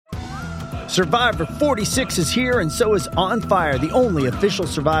Survivor 46 is here, and so is On Fire, the only official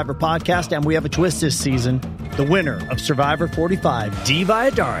Survivor podcast, and we have a twist this season. The winner of Survivor 45, Dee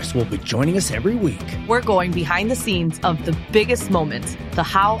Valladares, will be joining us every week. We're going behind the scenes of the biggest moments, the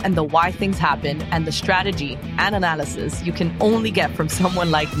how and the why things happen, and the strategy and analysis you can only get from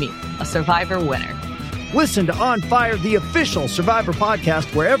someone like me, a Survivor winner. Listen to On Fire, the official Survivor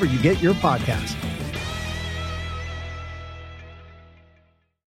podcast, wherever you get your podcasts.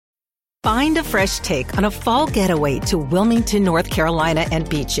 Find a fresh take on a fall getaway to Wilmington, North Carolina and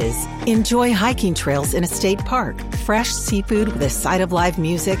beaches. Enjoy hiking trails in a state park, fresh seafood with a side of live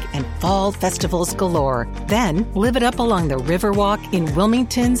music, and fall festivals galore. Then live it up along the Riverwalk in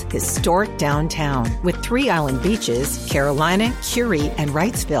Wilmington's historic downtown. With 3 island beaches, Carolina, Curie, and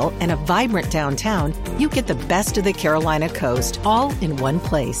Wrightsville, and a vibrant downtown, you get the best of the Carolina coast all in one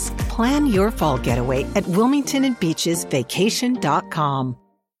place. Plan your fall getaway at WilmingtonandBeachesVacation.com.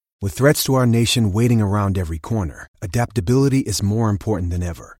 With threats to our nation waiting around every corner, adaptability is more important than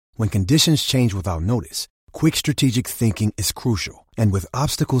ever. When conditions change without notice, quick strategic thinking is crucial. And with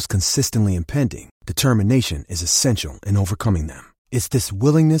obstacles consistently impending, determination is essential in overcoming them. It's this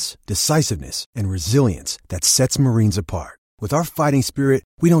willingness, decisiveness, and resilience that sets Marines apart. With our fighting spirit,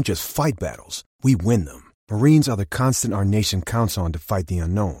 we don't just fight battles, we win them. Marines are the constant our nation counts on to fight the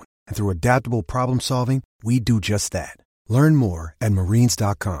unknown. And through adaptable problem solving, we do just that. Learn more at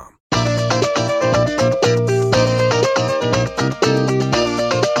Marines.com.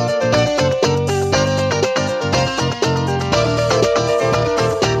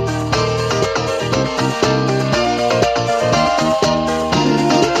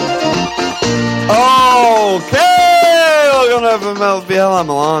 Okay, welcome to FMLPL. I'm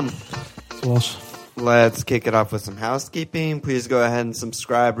Alon. Walsh. Let's kick it off with some housekeeping. Please go ahead and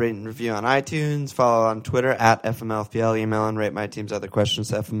subscribe, rate, and review on iTunes. Follow on Twitter at FMLPL. Email and rate my team's other questions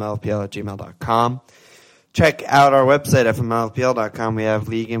to FMLPL@gmail.com. Check out our website, FMLPL.com. We have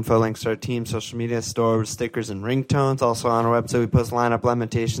league info, links to our team, social media, store, stickers, and ringtones. Also on our website, we post lineup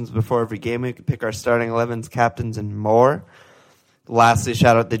lamentations before every game. We can pick our starting 11s, captains, and more. Lastly,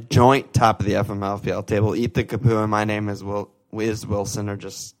 shout out the joint top of the FMLPL table. Eat the Kapoo, and my name is Wilson, or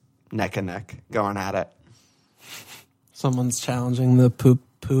just neck and neck, going at it. Someone's challenging the poo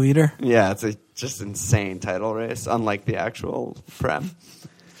eater. Yeah, it's a just insane title race, unlike the actual Prem.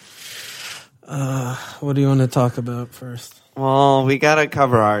 What do you want to talk about first? Well, we got to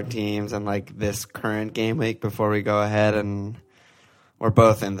cover our teams and like this current game week before we go ahead, and we're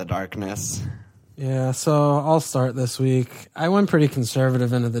both in the darkness. Yeah, so I'll start this week. I went pretty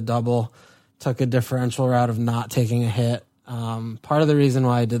conservative into the double, took a differential route of not taking a hit. Part of the reason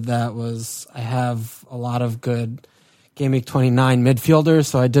why I did that was I have a lot of good Game Week 29 midfielders,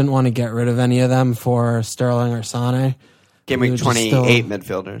 so I didn't want to get rid of any of them for Sterling or Sane. Game Week 28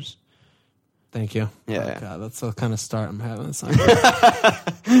 midfielders. Thank you. Yeah. God, that's the kind of start I'm having.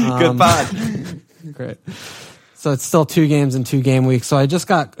 Good pod. Great. So it's still 2 games in 2 game weeks. So I just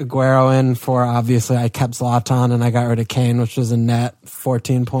got Aguero in for, obviously, I kept Zlatan and I got rid of Kane, which was a net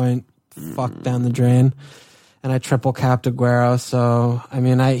 14-point fuck down the drain. And I triple capped Aguero. So, I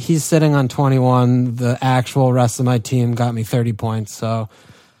mean, he's sitting on 21. The actual rest of my team got me 30 points. So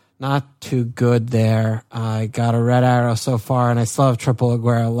not too good there. I got a red arrow so far, and I still have triple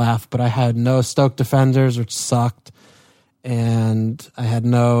Aguero left, but I had no Stoke defenders, which sucked. And I had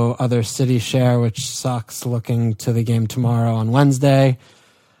no other City share, which sucks looking to the game tomorrow on Wednesday.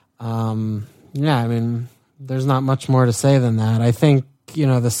 Yeah, I mean, there's not much more to say than that. I think, you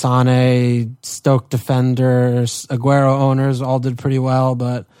know, the Sane, Stoke defenders, Aguero owners all did pretty well,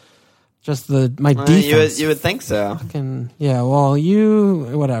 but just my defense. You would think so. Yeah, well,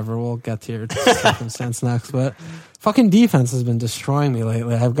 whatever. We'll get to your circumstance next, but fucking defense has been destroying me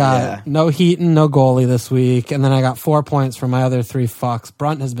lately. I've got no Heaton, no goalie this week, and then I got 4 points from my other 3 fucks.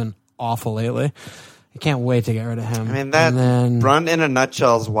 Brunt has been awful lately. I can't wait to get rid of him. I mean, Brunt in a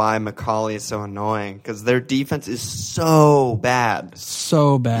nutshell is why Macaulay is so annoying, because their defense is so bad.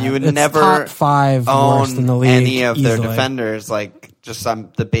 So bad. You would it's never top 5 worst in the league any of easily. their defenders, like, just on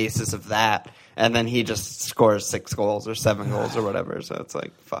the basis of that. And then he just scores 6 goals or 7 goals or whatever. So it's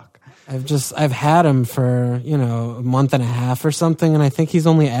like, fuck. I've had him for, a month and a half or something, and I think he's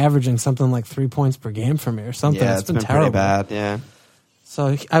only averaging something like 3 points per game for me or something. Yeah, it's been terrible. pretty bad, yeah.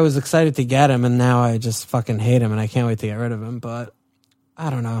 So I was excited to get him, and now I just fucking hate him, and I can't wait to get rid of him. But I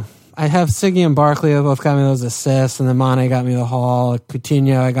don't know. I have Siggy and Barkley. They both got me those assists, and then Mane got me the haul.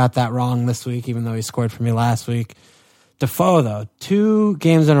 Coutinho, I got that wrong this week, even though he scored for me last week. Defoe, though, 2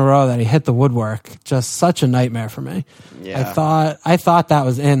 games in a row that he hit the woodwork. Just such a nightmare for me. Yeah. I thought that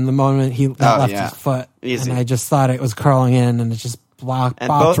was in the moment he left his foot. Easy. And I just thought it was curling in, and it just blocked And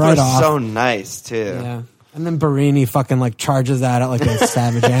both right were off. so nice, too. Yeah. And then Barini fucking like charges at it like a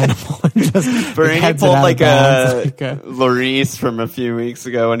savage animal. And just Barini pulled like a Lloris from a few weeks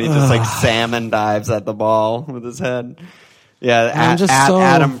ago when he just like salmon dives at the ball with his head. Yeah,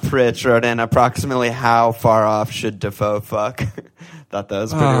 Adam Pritch wrote in approximately how far off should Defoe fuck. Thought that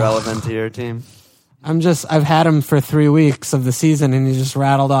was pretty relevant to your team. I've had him for 3 weeks of the season and he just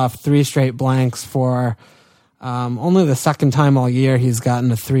rattled off 3 straight blanks for only the second time all year he's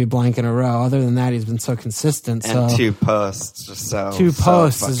gotten a 3 blank in a row. Other than that, he's been so consistent. And so 2 posts, just so 2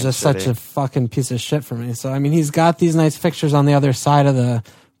 posts is just shitty. such a fucking piece of shit for me. So I mean, he's got these nice fixtures on the other side of the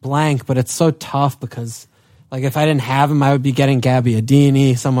blank, but it's so tough because, like, if I didn't have him, I would be getting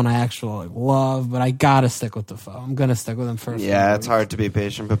Gabbiadini, someone I actually love. But I gotta stick with Defoe. I'm gonna stick with him first. Yeah, it's hard to be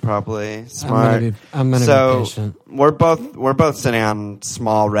patient, but probably smart. I'm gonna be patient. We're both sitting on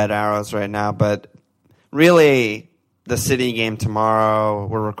small red arrows right now, but really, the City game tomorrow,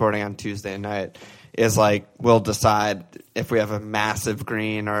 we're recording on Tuesday night, is like, we'll decide if we have a massive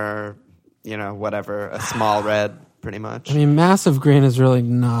green or, whatever, a small red, pretty much. I mean, massive green is really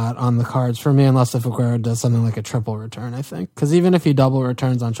not on the cards for me unless if Aguero does something like a triple return, I think. Because even if he double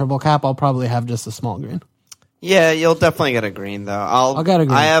returns on triple cap, I'll probably have just a small green. Yeah, you'll definitely get a green, though. I'll get a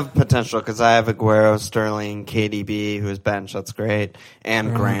green. I have potential because I have Aguero, Sterling, KDB, who's bench, that's great,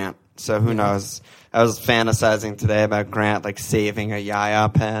 and Grant. So who knows? I was fantasizing today about Grant like saving a Yaya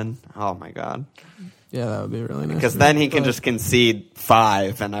pen. Oh my god! Yeah, that would be really nice. Because then he can just concede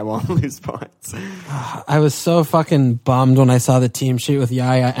 5 and I won't lose points. I was so fucking bummed when I saw the team sheet with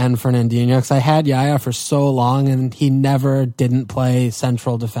Yaya and Fernandinho because I had Yaya for so long and he never didn't play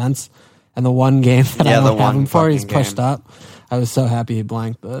central defense. And the one game that I don't have him for, he's pushed up. I was so happy he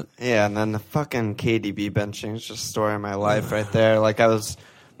blanked, but yeah. And then the fucking KDB benching is just story of my life right there. Like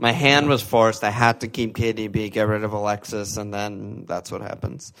my hand was forced. I had to keep KDB, get rid of Alexis, and then that's what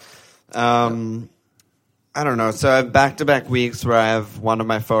happens. I don't know. So I have back-to-back weeks where I have one of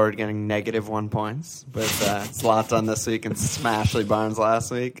my forward getting -1 points with Zlatan this week and Ashley Barnes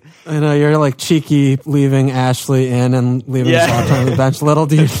last week. I know you're like cheeky leaving Ashley in and leaving Zlatan on the bench. Little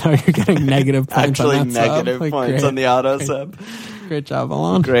do you know you're getting negative points. Actually, on that negative sub. points on the auto sub. Great job,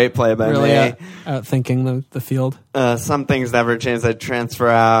 Alon. Great play by really me. Outthinking the field. Some things never change. I transfer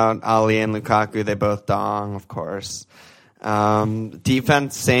out Ali and Lukaku. They both dong, of course.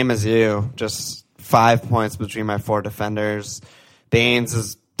 Defense, same as you. Just 5 points between my 4 defenders. Baines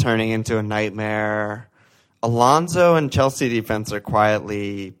is turning into a nightmare. Alonso and Chelsea defense are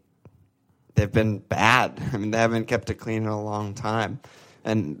quietly, they've been bad. I mean, they haven't kept it clean in a long time.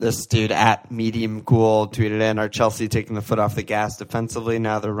 And this dude at Medium Cool tweeted in, are Chelsea taking the foot off the gas defensively?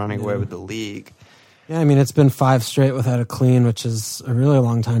 Now they're running away with the league. Yeah, I mean, it's been 5 straight without a clean, which is a really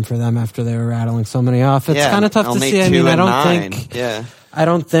long time for them after they were rattling so many off. It's kind of tough to see. I mean, I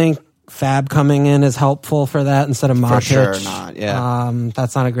don't think Fab coming in is helpful for that instead of Matic. For sure not, yeah.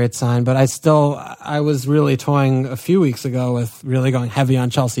 That's not a great sign. But I was really toying a few weeks ago with really going heavy on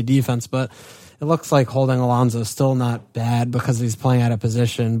Chelsea defense, but it looks like holding Alonso is still not bad because he's playing out of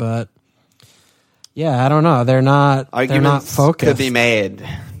position. But yeah, I don't know. They're not focused. Could be made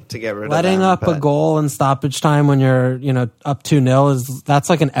to get rid Letting of them. Letting up a goal in stoppage time when you're, up 2-0 that's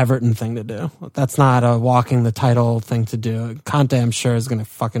like an Everton thing to do. That's not a walking the title thing to do. Conte, I'm sure, is going to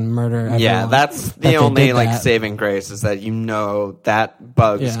fucking murder everyone. Yeah, that's the only saving grace is that that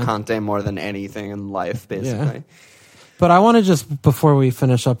bugs Conte more than anything in life, basically. Yeah. But I want to just, before we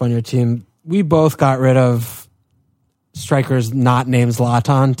finish up on your team, we both got rid of strikers not named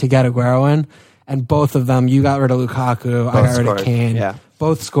Zlatan to get Aguero in, and both of them, you got rid of Lukaku, I got rid of Kane. Yeah.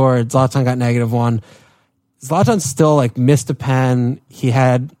 Both scored. Zlatan got -1. Zlatan still missed a pen. He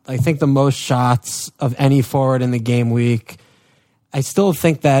had, I think, the most shots of any forward in the game week. I still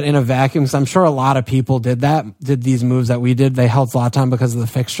think that in a vacuum, because I'm sure a lot of people did these moves that we did. They held Zlatan because of the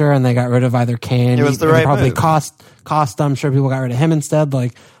fixture, and they got rid of either Kane. It was the right probably move. Cost. I'm sure people got rid of him instead.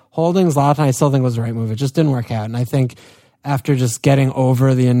 Holding Zlatan, I still think was the right move. It just didn't work out, and I think after just getting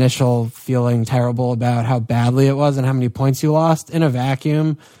over the initial feeling terrible about how badly it was and how many points you lost in a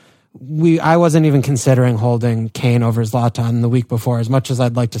vacuum, I wasn't even considering holding Kane over Zlatan the week before, as much as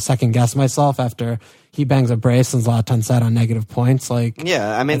I'd like to second guess myself after he bangs a brace and Zlatan sat on negative points.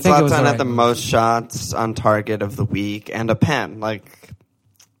 Yeah, I mean, Zlatan had the most shots on target of the week and a pen.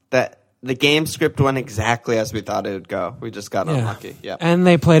 That. The game script went exactly as we thought it would go. We just got unlucky. Yeah. And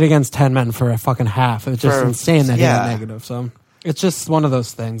they played against 10 men for a fucking half. It's just insane that he got negative. So it's just one of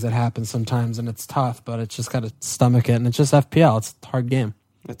those things that happens sometimes, and it's tough, but it's just got to stomach it. And it's just FPL. It's a hard game.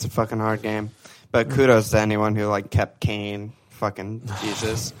 It's a fucking hard game. But kudos to anyone who kept Kane. Fucking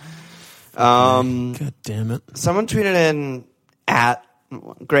Jesus. God damn it. Someone tweeted in at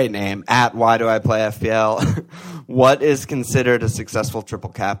great name at Why Do I Play FPL? What is considered a successful triple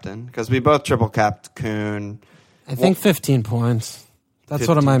captain? Because we both triple capped Kuhn. I think 15 points. That's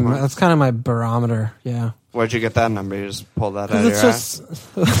what that's kind of my barometer. Yeah. Where'd you get that number? You just pulled that out of your ass?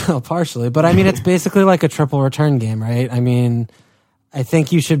 Well, partially, but I mean, it's basically like a triple return game, right? I mean, I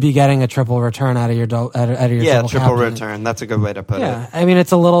think you should be getting a triple return out of your triple return. That's a good way to put it. Yeah, I mean,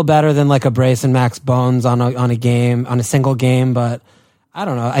 it's a little better than like a Brace and Max Bones on a single game, but I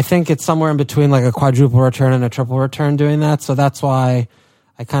don't know. I think it's somewhere in between like a quadruple return and a triple return doing that. So that's why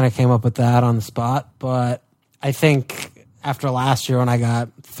I kind of came up with that on the spot. But I think after last year when I got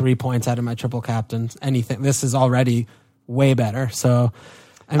 3 points out of my triple captains, this is already way better. So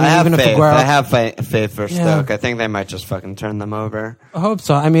I mean, I have faith for Stoke. I think they might just fucking turn them over. I hope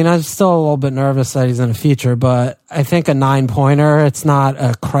so. I mean, I'm still a little bit nervous that he's in a feature, but I think a 9-pointer, it's not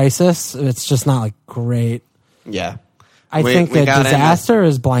a crisis. It's just not like great. Yeah. I think the disaster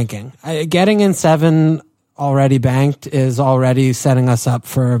is blanking. Getting in 7 already banked is already setting us up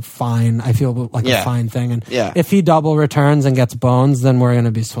for a fine. I feel like a fine thing. And if he double returns and gets bones, then we're going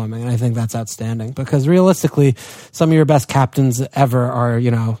to be swimming. And I think that's outstanding because realistically, some of your best captains ever are,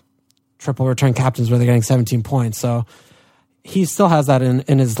 triple return captains where they're getting 17 points. So he still has that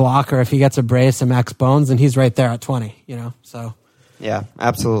in his locker. If he gets a brace and max bones, then he's right there at 20, so. Yeah,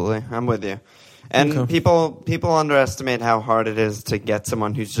 absolutely. I'm with you. And people underestimate how hard it is to get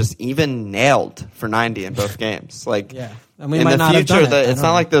someone who's just even nailed for 90 in both games. Like, and we in might the not future, have done it. it's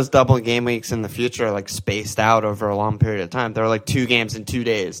not like those double game weeks in the future are like spaced out over a long period of time. They're like 2 games in 2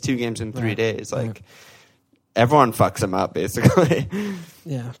 days, 2 games in 3 days. Like, everyone fucks them up, basically.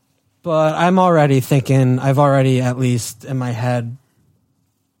 Yeah. But I'm already thinking, I've already at least in my head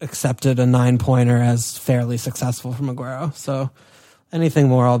accepted a 9-pointer as fairly successful from Aguero. So anything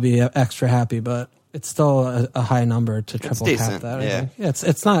more, I'll be extra happy, but it's still a high number to triple cap that. Yeah.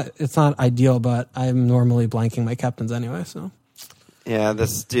 It's not ideal, but I'm normally blanking my captains anyway. So yeah,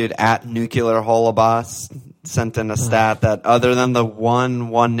 this dude at Nuclear Holobos sent in a stat that other than the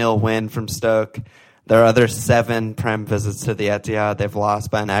 1-0 win from Stoke, their other 7 Prem visits to the Etihad, they've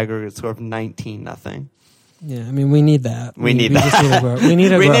lost by an aggregate score of 19-0. Yeah, I mean, we need that. We need that. We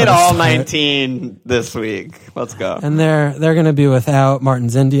need all 19 this week. Let's go. And they're going to be without Martin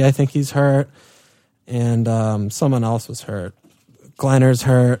Zindi. I think he's hurt, and someone else was hurt. Glenner's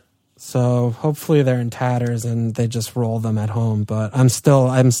hurt, so hopefully they're in tatters and they just roll them at home. But I'm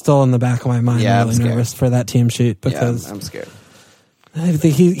still in the back of my mind really nervous for that team sheet because I'm scared. I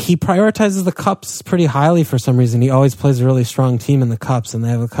think he prioritizes the cups pretty highly for some reason. He always plays a really strong team in the cups, and they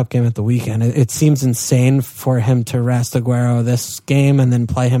have a cup game at the weekend. It seems insane for him to rest Aguero this game and then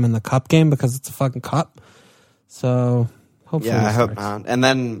play him in the cup game because it's a fucking cup. So hopefully, I hope not. And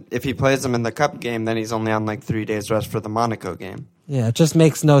then if he plays him in the cup game, then he's only on like 3 days rest for the Monaco game. Yeah, it just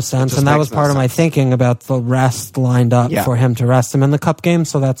makes no sense, and that was part of my thinking about the rest lined up for him to rest him in the cup game.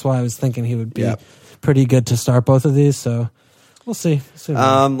 So that's why I was thinking he would be pretty good to start both of these. So. We'll see.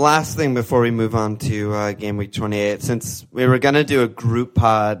 Last thing before we move on to game week 28, since we were going to do a group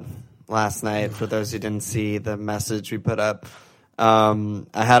pod last night, for those who didn't see the message we put up, I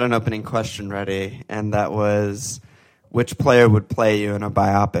had an opening question ready, and that was, which player would play you in a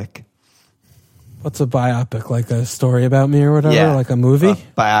biopic? What's a biopic? Like a story about me or whatever? Yeah. Like a movie?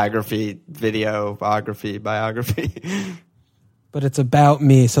 Biography, biography. But it's about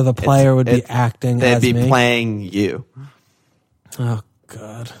me, so the player would be acting as me? They'd be playing you. Oh,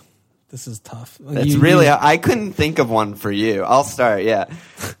 God. This is tough. I couldn't think of one for you. I'll start, yeah.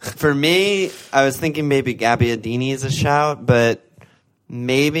 For me, I was thinking maybe Gabbiadini is a shout, but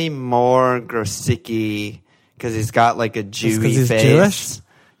maybe more Grosicki because he's got like a Jewy face. Jewish?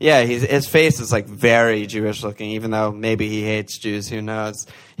 Yeah, his face is like very Jewish looking, even though maybe he hates Jews, who knows.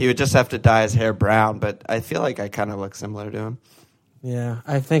 He would just have to dye his hair brown, but I feel like I kind of look similar to him. Yeah,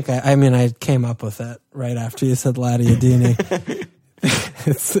 I think I came up with it right after you said Gabbiadini.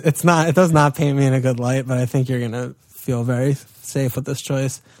 It does not paint me in a good light, but I think you're going to feel very safe with this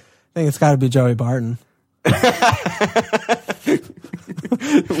choice. I think it's got to be Joey Barton.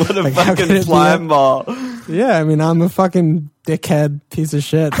 What a fucking slime ball. Yeah, I mean, I'm a fucking dickhead piece of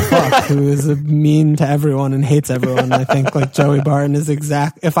shit fuck who is mean to everyone and hates everyone. I think like Joey Barton is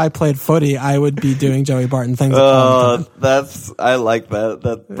if I played footy, I would be doing Joey Barton things. I like that.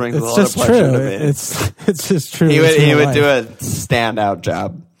 That brings a lot of pleasure to me. It's just true. He would do a standout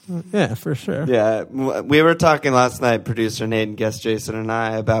job. Yeah, for sure. Yeah, we were talking last night, producer Nate and guest Jason and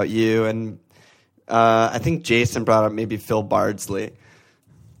I, about you, and I think Jason brought up maybe Phil Bardsley.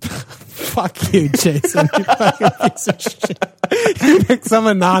 Fuck you, Jason. You fucking piece of shit. You pick some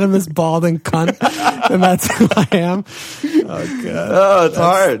anonymous balding cunt, and that's who I am. Oh, God. Oh, it's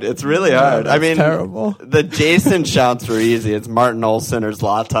hard. It's really hard. I mean, terrible. The Jason shouts were easy. It's Martin Olsen or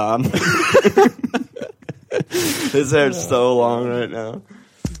Zlatan. His hair's so long right now.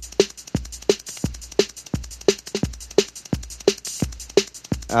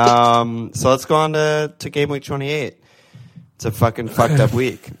 So let's go on to game week 28. It's a fucking fucked up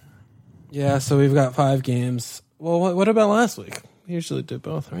week. Yeah, so we've got 5 games. Well, what about last week? We usually do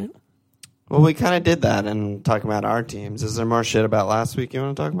both, right? Well, we kind of did that and talking about our teams. Is there more shit about last week you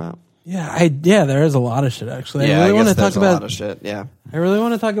want to talk about? Yeah, there is a lot of shit actually. Yeah, I really I want guess to talk there's a lot of shit. Yeah, I really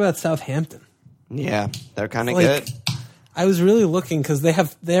want to talk about Southampton. Yeah, they're kind of Like, good. I was really looking because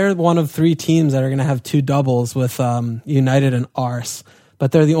they're one of 3 teams that are going to have 2 doubles with United and Arse,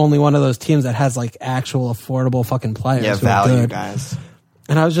 but they're the only one of those teams that has like actual affordable fucking players. Yeah, who are value good. guys.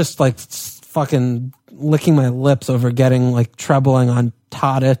 And I was just like fucking licking my lips over getting like trebling on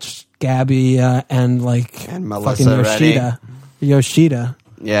Tadic, Gabby, and Melissa fucking Yoshida.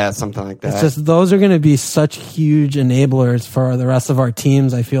 Yeah, something like that. It's just those are going to be such huge enablers for the rest of our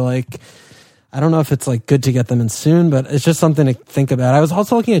teams. I feel like I don't know if it's like good to get them in soon, but it's just something to think about. I was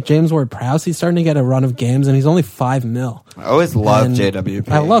also looking at James Ward-Prowse. He's starting to get a run of games, and he's only $5 million. I always loved JWP.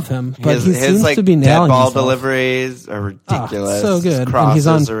 I love him, but he his seems like to be dead nailing ball himself. deliveries are ridiculous. So good. His crosses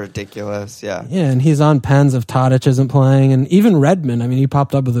And he's on, are ridiculous. Yeah. Yeah, and he's on pens if Tadic isn't playing, and even Redmond. I mean, he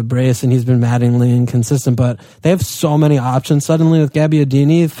popped up with a brace, and he's been maddeningly inconsistent. But they have so many options suddenly with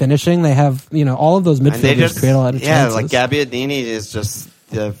Gabbiadini finishing. They have all of those midfielders create a lot of chances. Yeah, like Gabbiadini is just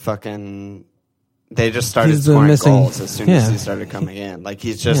the fucking. They just started He's the scoring missing- goals as soon as yeah. he started coming in. Like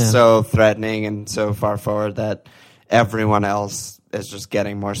he's just so threatening and so far forward that everyone else is just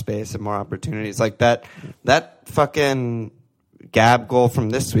getting more space and more opportunities. Like that fucking Gab goal from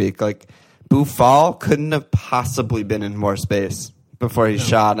this week. Like Boufal couldn't have possibly been in more space before he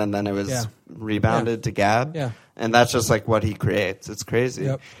shot, and then it was rebounded to Gab. Yeah. And that's just like what he creates. It's crazy.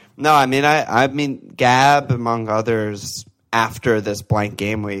 Yep. No, I mean Gab among others after this blank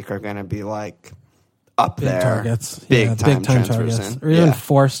game week are going to be like. Up Big there, targets. big time targets. in. Or even Yeah.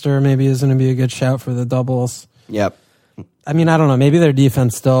 Forster maybe is going to be a good shout for the doubles. Yep. I mean, I don't know. Maybe their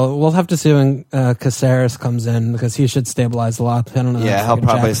defense still. We'll have to see when Caceres comes in because he should stabilize a lot. I don't know. Yeah, he'll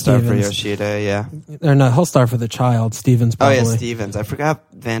probably start for Yoshida. Yeah. Or no, he'll start for the child Stevens. Probably. Oh yeah, Stevens. I forgot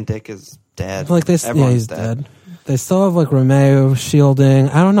Van Dijk is dead. Like they, Everyone's he's dead. They still have like Romeo shielding.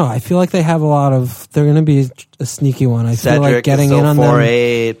 I don't know. I feel like they have a lot of. They're going to be a sneaky one. I Cedric feel like getting is still in on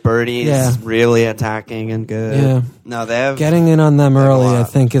 4-8. Birdie's Yeah. really attacking and good. Yeah. No, they have getting in on them have a early. I lot.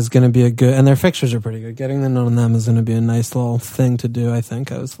 think is going to be a good. And their fixtures are pretty good. Getting in on them is going to be a nice little thing to do. I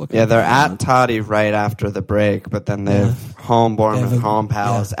think I was looking. Yeah, they're at Toddy right after the break, but then they have home Bournemouth, home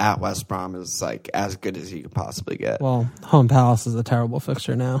Palace at West Brom is like as good as you could possibly get. Well, home Palace is a terrible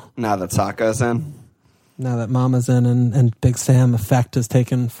fixture now. Now that Saka's in. Now that Mama's in and Big Sam effect has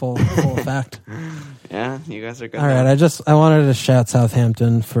taken full effect. Yeah, you guys are good. All right, I wanted to shout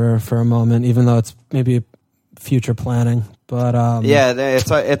Southampton for a moment, even though it's maybe future planning. But yeah,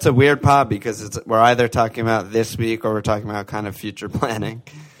 it's a weird pod because we're either talking about this week or we're talking about kind of future planning.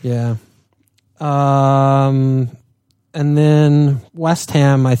 Yeah. And then West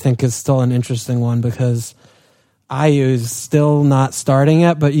Ham, I think, is still an interesting one because Ayu's still not starting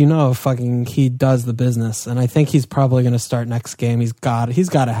yet, but fucking he does the business, and I think he's probably going to start next game. He's got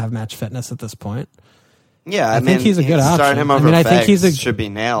to have match fitness at this point. Yeah, I think mean, he's a good option. Start him over I think Fegs should be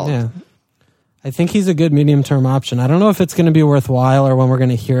nailed. Yeah, I think he's a good medium term option. I don't know if it's going to be worthwhile or when we're going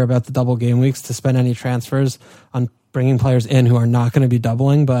to hear about the double game weeks to spend any transfers on bringing players in who are not going to be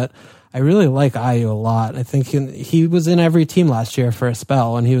doubling, but I really like Ayu a lot. I think he was in every team last year for a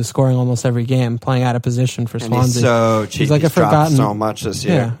spell, and he was scoring almost every game, playing out of position for Swansea. And he's so cheap. He's like he's a forgotten so much this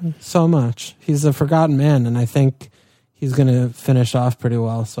year. Yeah, so much. He's a forgotten man, and I think he's going to finish off pretty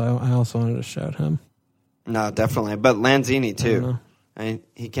well. So I also wanted to shout him. No, definitely. But Lanzini too. I mean,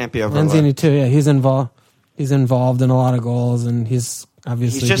 he can't be overlooked. Lanzini too. Yeah, he's involved. He's involved in a lot of goals, and he's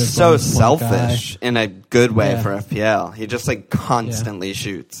obviously he's just so selfish in a good way for FPL. He just like constantly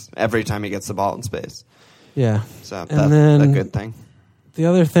shoots every time he gets the ball in space. Yeah, so and that's then a good thing. The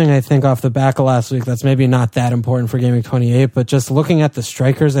other thing I think off the back of last week that's maybe not that important for Game Week 28, but just looking at the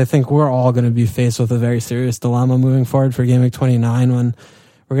strikers, I think we're all going to be faced with a very serious dilemma moving forward for Game Week 29 when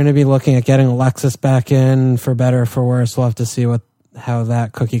we're going to be looking at getting Alexis back in for better or for worse. We'll have to see how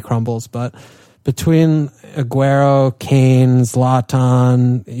that cookie crumbles. But between Aguero, Kane,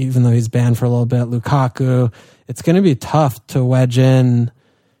 Zlatan, even though he's banned for a little bit, Lukaku, it's going to be tough to wedge in,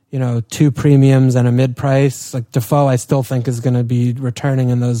 two premiums and a mid price. Like Defoe, I still think is going to be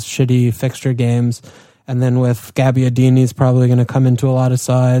returning in those shitty fixture games. And then with Gabbiadini's probably going to come into a lot of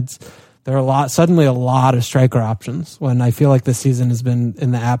sides. There are suddenly a lot of striker options when I feel like the season has been in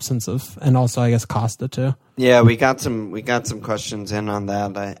the absence of, and also I guess Costa too. Yeah, we got some questions in on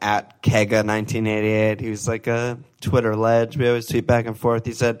that at Kega1988. He was like a Twitter ledge. We always tweet back and forth.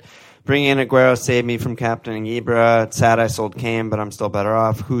 He said, "Bringing in Aguero saved me from captaining Ibra. It's sad I sold Kane, but I'm still better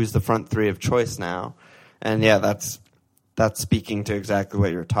off. Who's the front three of choice now?" And yeah, that's speaking to exactly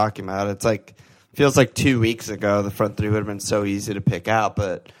what you're talking about. It's like, feels like 2 weeks ago the front three would have been so easy to pick out,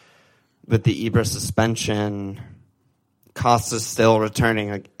 but with the Ibra suspension, Costa's still returning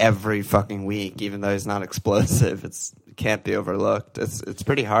like every fucking week, even though he's not explosive. It can't be overlooked. It's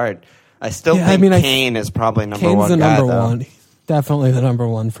pretty hard. I still think Kane is probably number Kane's one the guy, number though. one. Definitely the number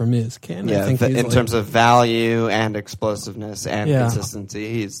one for me is Kane. Yeah, I think in terms of value and explosiveness and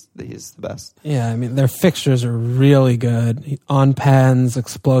consistency, he's the best. Yeah, I mean, their fixtures are really good. On pens,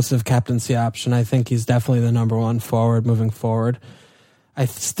 explosive captaincy option. I think he's definitely the number one forward moving forward. I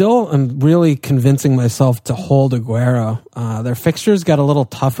still am really convincing myself to hold Aguero. Their fixtures got a little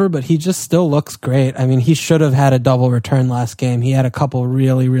tougher, but he just still looks great. I mean, he should have had a double return last game. He had a couple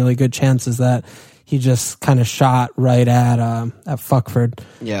really, really good chances that he just kind of shot right at Fuckford.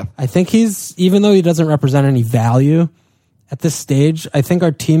 Yeah. I think even though he doesn't represent any value at this stage, I think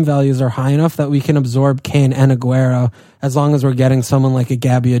our team values are high enough that we can absorb Kane and Aguero as long as we're getting someone like a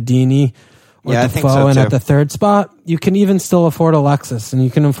Gabbiadini or Defoe in at the third spot. You can even still afford Alexis, and you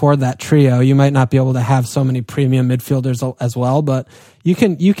can afford that trio. You might not be able to have so many premium midfielders as well, but you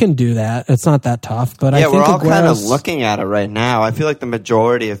can do that. It's not that tough. But I think we're all kind of looking at it right now. I feel like the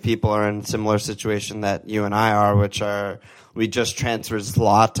majority of people are in a similar situation that you and I are, which are we just transferred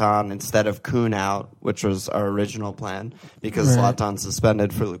Zlatan instead of Kun out, which was our original plan because Zlatan's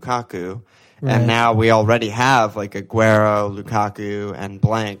suspended for Lukaku. Right. And now we already have like Aguero, Lukaku, and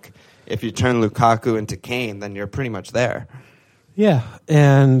blank. If you turn Lukaku into Kane, then you're pretty much there. Yeah,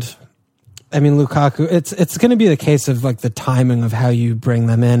 and I mean Lukaku. It's going to be the case of like the timing of how you bring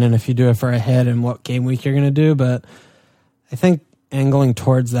them in, and if you do it for a hit and what game week you're going to do. But I think angling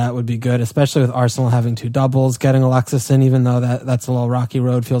towards that would be good, especially with Arsenal having two doubles. Getting Alexis in, even though that's a little rocky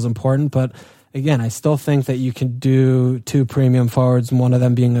road, feels important. But again, I still think that you can do two premium forwards, and one of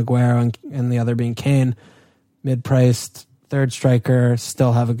them being Aguero and the other being Kane, mid-priced. Third striker,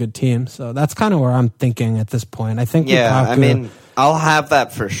 still have a good team. So that's kind of where I'm thinking at this point. I think yeah, Lukaku, I mean, I'll have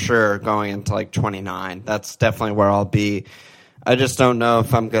that for sure going into like 29. That's definitely where I'll be. I just don't know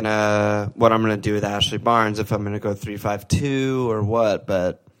if what I'm gonna do with Ashley Barnes, if I'm gonna go 3-5-2 or what,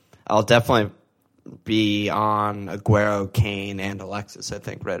 but I'll definitely be on Aguero, Kane, and Alexis, I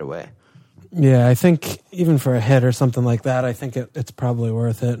think, right away. Yeah, I think even for a hit or something like that, I think it's probably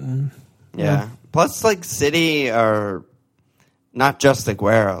worth it. And, yeah. Plus, like, City are not just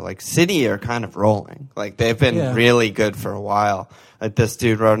Aguero. Like, City are kind of rolling. Like, they've been really good for a while. Like, this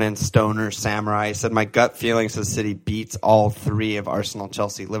dude wrote in Stoner Samurai. He said, "My gut feeling says City beats all three of Arsenal,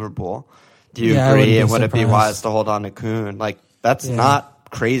 Chelsea, Liverpool." Do you agree? And would it be wise to hold on to Kun? Like, that's not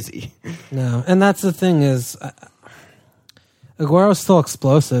crazy. No. And that's the thing is, Aguero's still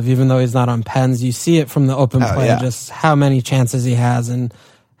explosive, even though he's not on pens. You see it from the open play, just how many chances he has and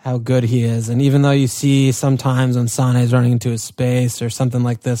how good he is. And even though you see sometimes when Sané's running into his space or something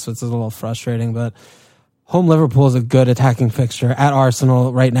like this, which is a little frustrating, but home Liverpool is a good attacking fixture. At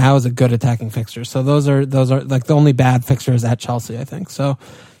Arsenal right now is a good attacking fixture. So those are like the only bad fixtures at Chelsea, I think. So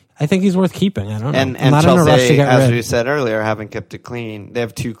I think he's worth keeping. I don't know. And not Chelsea, in a rush to get as we said earlier, haven't kept it clean. They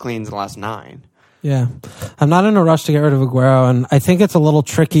have 2 cleans in the last 9. Yeah. I'm not in a rush to get rid of Aguero, and I think it's a little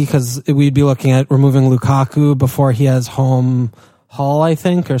tricky because we'd be looking at removing Lukaku before he has home Hull, I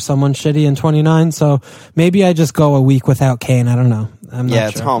think, or someone shitty in 29. So maybe I just go a week without Kane. I don't know. I'm not sure.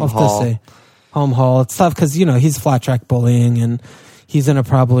 It's home Hull. Home Hull. It's tough because, he's flat track bullying and he's going to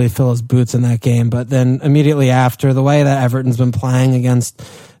probably fill his boots in that game. But then immediately after, the way that Everton's been playing against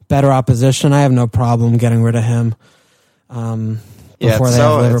better opposition, I have no problem getting rid of him.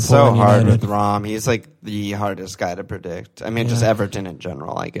 It's so hard with Rom. He's like the hardest guy to predict. I mean, just Everton in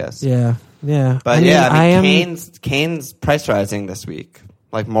general, I guess. Yeah. But Kane's price rising this week,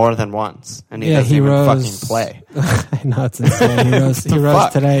 like more than once, and he doesn't even fucking play. I know, it's insane. He rose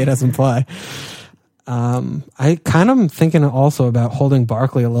today. He doesn't play. I kind of am thinking also about holding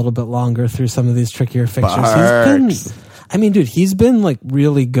Barkley a little bit longer through some of these trickier fixtures. He's been like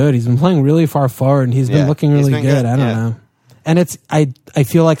really good. He's been playing really far forward, and he's been looking really good. I don't know. And I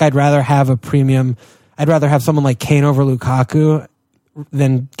feel like I'd rather have a premium. I'd rather have someone like Kane over Lukaku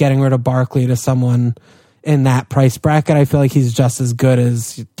than getting rid of Barkley to someone in that price bracket. I feel like he's just as good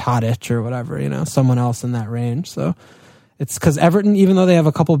as Tadic or whatever, someone else in that range. So It's because Everton, even though they have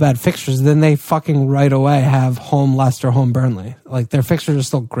a couple bad fixtures, then they fucking right away have home Leicester, home Burnley. Like, their fixtures are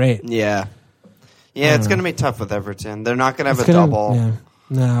still great. Yeah. Yeah, it's going to be tough with Everton. They're not going to have a double. Yeah.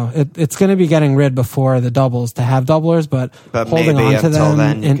 No, it's going to be getting rid before the doubles to have doublers, but holding maybe on to until them.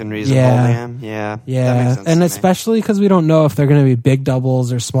 then you can reasonably hold them. Yeah. That makes sense and to especially because we don't know if they're going to be big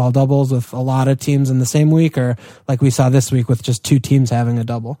doubles or small doubles with a lot of teams in the same week, or like we saw this week with just 2 teams having a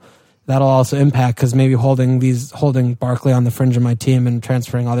double. That'll also impact, because maybe holding Barkley on the fringe of my team and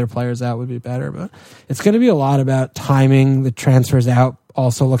transferring other players out would be better. But it's going to be a lot about timing the transfers out,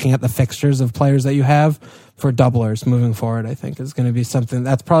 also looking at the fixtures of players that you have for doublers moving forward. I think is going to be something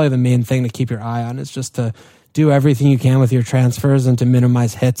that's probably the main thing to keep your eye on, is just to do everything you can with your transfers and to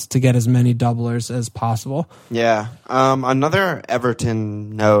minimize hits to get as many doublers as possible. Yeah. Another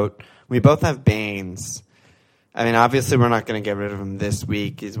Everton note, we both have Baines. I mean, obviously we're not going to get rid of him this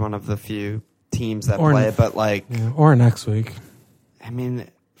week. He's one of the few teams that play, but like... Yeah, or next week. I mean,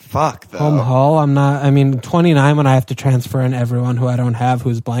 fuck, though. Home Hull, I'm not... I mean, 29 when I have to transfer in everyone who I don't have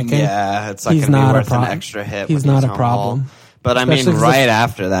who's blanking. Yeah, it's not going to be worth an extra hit. He's not a problem. Hull. But especially, I mean, right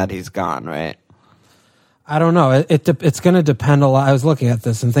after that, he's gone, right? I don't know. It's going to depend a lot. I was looking at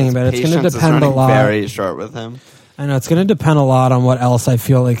this and thinking about it. It's going to depend a lot. Very short with him. I know it's going to depend a lot on what else I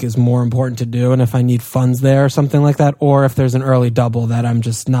feel like is more important to do, and if I need funds there or something like that, or if there's an early double that I'm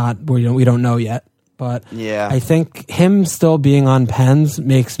just not. We don't know yet. But yeah, I think him still being on pens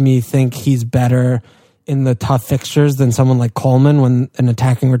makes me think he's better in the tough fixtures than someone like Coleman, when an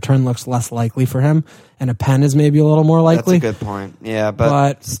attacking return looks less likely for him, and a pen is maybe a little more likely. That's a good point. Yeah,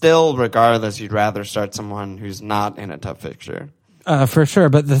 but still, regardless, you'd rather start someone who's not in a tough fixture. For sure.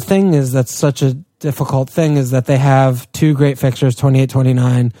 But the thing is, that's such a difficult thing, is that they have 2 great fixtures,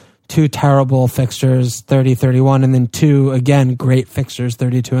 28-29, 2 terrible fixtures, 30-31, and then 2, again, great fixtures,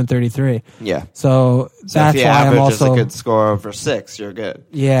 32 and 33. Yeah. So that's if why I'm also... a good score over 6, you're good.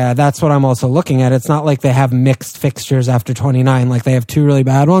 Yeah, that's what I'm also looking at. It's not like they have mixed fixtures after 29. Like, they have 2 really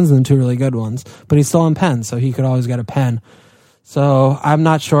bad ones and then 2 really good ones. But he's still on pen, so he could always get a pen. So I'm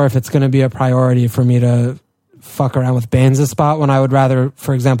not sure if it's going to be a priority for me to fuck around with Baines' spot, when I would rather,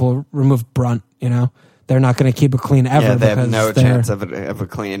 for example, remove Brunt. They're not going to keep a clean ever. Yeah, they have no chance of a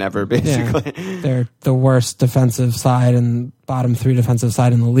clean ever, basically. Yeah, they're the worst defensive side and bottom 3 defensive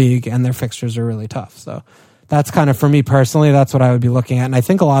side in the league, and their fixtures are really tough. So that's kind of, for me personally, that's what I would be looking at. And I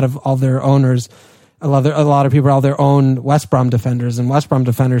think a lot of all their owners, a lot of people are all their own West Brom defenders, and West Brom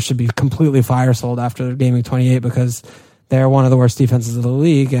defenders should be completely fire sold after GW28, because they're one of the worst defenses of the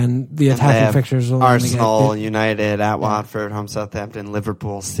league, and the attacking fixtures will Arsenal, United, at Watford, home Southampton,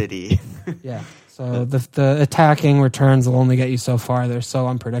 Liverpool, City. Yeah. So the attacking returns will only get you so far. They're so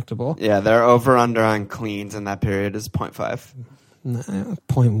unpredictable. Yeah, their over-under on cleans in that period is 0.5. It's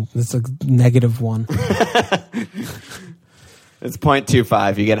a -1. It's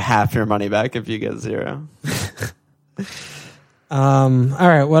 0.25. You get half your money back if you get 0. All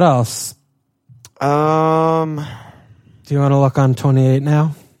right, what else? Do you want to look on 28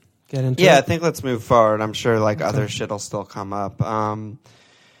 now? Get into it? I think let's move forward. I'm sure other shit will still come up.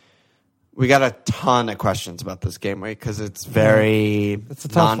 We got a ton of questions about this game week because it's very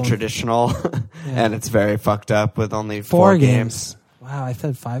non-traditional and it's very fucked up with only 4 games. Wow, I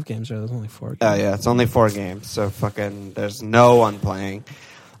said 5 games. There's only 4 games. Oh, yeah, it's only 4 games, so fucking there's no one playing.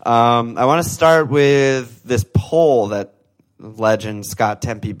 I want to start with this poll that legend Scott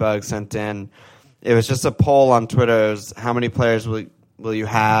Tempe Bug sent in. It was just a poll on Twitter. It was, how many players will you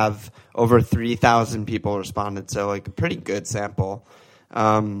have? Over 3,000 people responded, so a pretty good sample.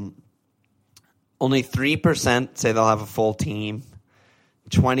 Only 3% say they'll have a full team.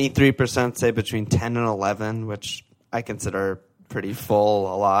 23% say between 10 and 11, which I consider pretty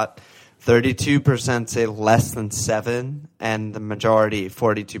full a lot. 32% say less than 7, and the majority,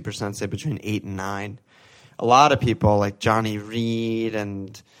 42%, say between 8 and 9. A lot of people like Johnny Reed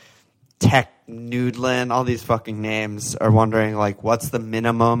and Tech Noodlin, all these fucking names, are wondering what's the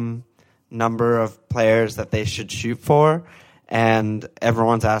minimum number of players that they should shoot for. And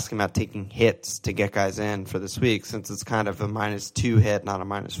everyone's asking about taking hits to get guys in for this week, since it's kind of a -2 hit, not a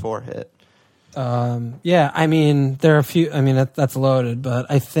 -4 hit. Yeah, I mean, there are a few. I mean, that's loaded, but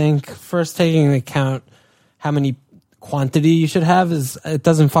I think first taking into account how many quantity you should have it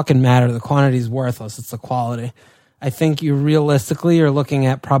doesn't fucking matter. The quantity is worthless. It's the quality. I think you realistically are looking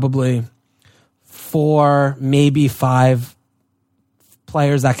at probably 4, maybe 5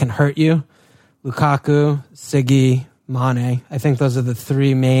 players that can hurt you. Lukaku, Siggy, Mane. I think those are the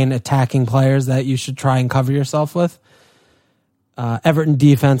 3 main attacking players that you should try and cover yourself with. Everton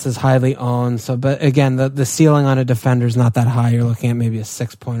defense is highly owned. But again, the ceiling on a defender is not that high. You're looking at maybe a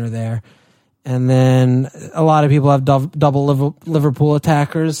 6-pointer there. And then a lot of people have double Liverpool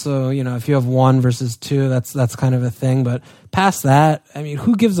attackers. So, if you have 1 versus 2, that's kind of a thing. But past that, I mean,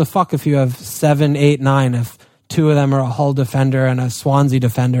 who gives a fuck if you have 7, 8, 9, if 2 of them are a Hull defender and a Swansea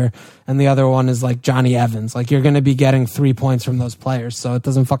defender, and the other one is like Johnny Evans. Like, you're going to be getting 3 points from those players, so it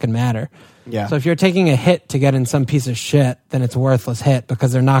doesn't fucking matter. Yeah. So if you're taking a hit to get in some piece of shit, then it's a worthless hit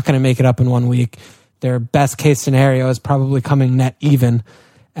because they're not going to make it up in 1 week. Their best case scenario is probably coming net even.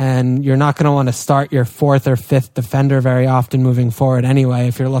 And you're not going to want to start your 4th or 5th defender very often moving forward anyway.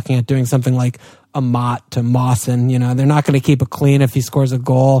 If you're looking at doing something like a Mott to Mawson, they're not going to keep it clean if he scores a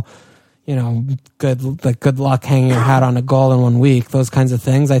goal. Good luck hanging your hat on a goal in 1 week. Those kinds of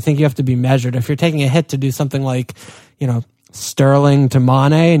things. I think you have to be measured. If you're taking a hit to do something like, Sterling to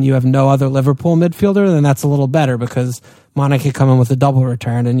Mane and you have no other Liverpool midfielder, then that's a little better because Mane could come in with a double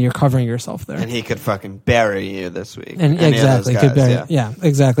return and you're covering yourself there. And he could fucking bury you this week. And exactly, guys, could bury, yeah,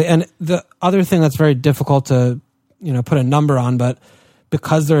 exactly. And the other thing that's very difficult to, put a number on, but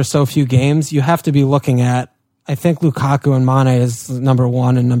because there are so few games, you have to be looking at, I think Lukaku and Mane is number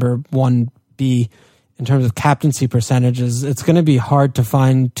 1 and number 1B in terms of captaincy percentages. It's going to be hard to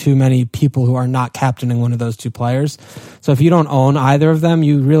find too many people who are not captaining one of those 2 players. So if you don't own either of them,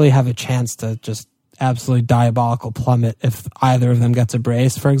 you really have a chance to just absolutely diabolical plummet if either of them gets a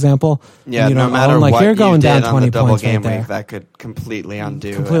brace, for example. Yeah, you no don't matter own, what you're going you down did 20 on the double points game right week, there. that could completely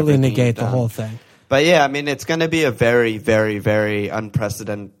undo, completely everything negate you've the done. whole thing. But yeah, I mean, it's going to be a very, very, very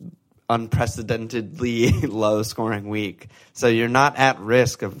unprecedentedly low scoring week. So you're not at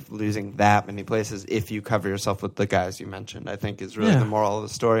risk of losing that many places if you cover yourself with the guys you mentioned, I think is really the moral of the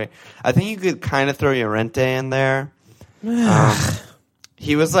story. I think you could kind of throw Llorente in there.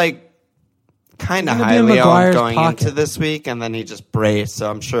 He was like kind of highly owned going into this week, and then he just braced, so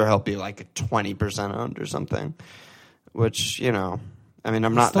I'm sure he'll be like 20% owned or something, which, I mean,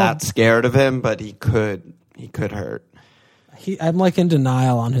 I'm not that scared of him, but he could hurt. I'm like in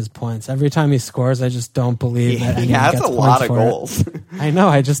denial on his points. Every time he scores, I just don't believe that anyone has gets a lot of goals. I know.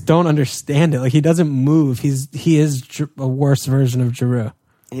 I just don't understand it. Like, he doesn't move. He is a worse version of Giroud.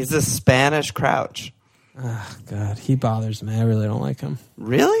 He's a Spanish Crouch. Oh, God, he bothers me. I really don't like him.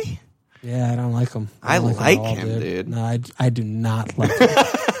 Really? Yeah, I don't like him. I like him, him, dude. No, I do not like him.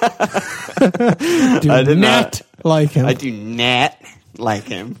 I do not like him. I do not like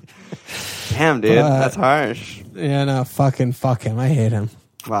him. Damn, dude, that's harsh. Yeah, no, fuck him. I hate him.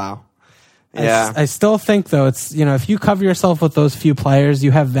 Wow. Yeah. I still think, though, it's, if you cover yourself with those few players,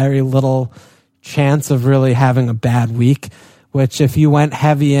 you have very little chance of really having a bad week, which if you went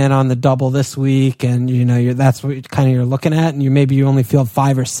heavy in on the double this week and, that's what you're looking at, and maybe you only field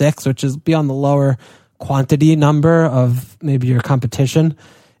 5 or 6, which is be on the lower quantity number of maybe your competition.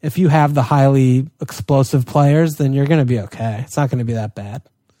 If you have the highly explosive players, then you're going to be okay. It's not going to be that bad.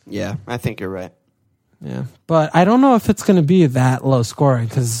 Yeah, I think you're right. Yeah, but I don't know if it's going to be that low scoring,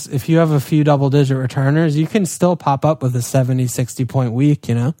 because if you have a few double-digit returners, you can still pop up with a 70, 60-point week,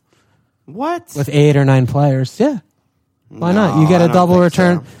 What? With 8 or 9 players, yeah. Why not? You get a double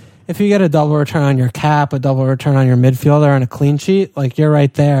return. So. If you get a double return on your cap, a double return on your midfielder, and a clean sheet, like, you're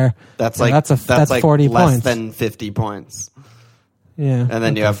right there. That's that's like 40 less points. than 50 points. Yeah. And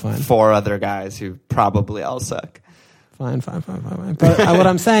then you have 4 other guys who probably all suck. Fine. But what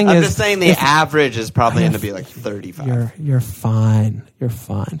I'm saying I'm is... just saying the average is probably going to be like 35. You're fine.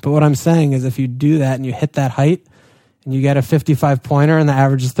 But what I'm saying is if you do that and you hit that height and you get a 55-pointer and the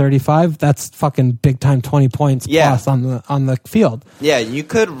average is 35, that's fucking big-time 20 points plus on the field. Yeah, you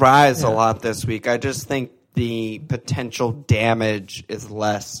could rise a lot this week. I just think the potential damage is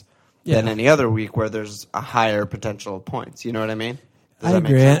less than any other week where there's a higher potential of points. You know what I mean? I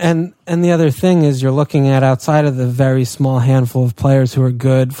agree. And the other thing is you're looking at, outside of the very small handful of players who are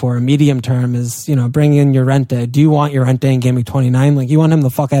good for a medium term, is, bring in Llorente. Do you want Llorente in game week 29? Like, you want him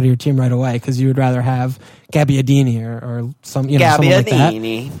the fuck out of your team right away because you would rather have Gabbiadini or someone like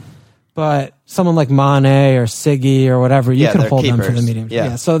that. But someone like Mane or Siggy or whatever, you can hold them for the medium.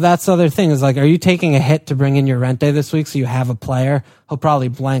 Yeah. So that's the other thing is, like, are you taking a hit to bring in Llorente this week so you have a player? He'll probably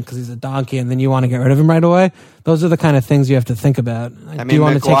blank because he's a donkey, and then you want to get rid of him right away. Those are the kind of things you have to think about. I mean,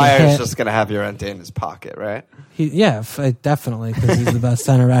 Maguire's just going to have Llorente in his pocket, right? Definitely, because he's the best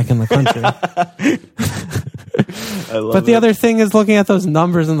center back in the country. But the other thing is looking at those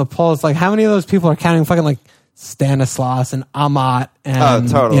numbers in the polls, like, how many of those people are counting fucking like Stanislas and Amat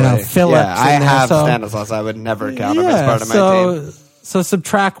and Phillips? Yeah, I have Stanislas. I would never count him as part of my team. So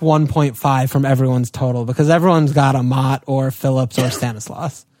subtract 1.5 from everyone's total because everyone's got Amat or Phillips or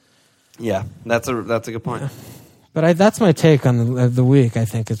Stanislas. Yeah, that's a good point. Yeah. But that's my take on the week. I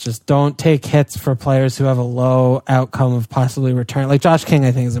think it's just don't take hits for players who have a low outcome of possibly return. Like Josh King,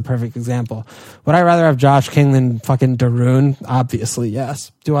 I think is a perfect example. Would I rather have Josh King than fucking Darun? Obviously,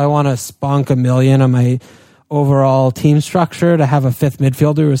 yes. Do I want to spunk $1 million on my overall team structure to have a fifth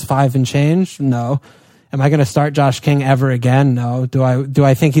midfielder who's 5 and change? No. Am I going to start Josh King ever again? No. Do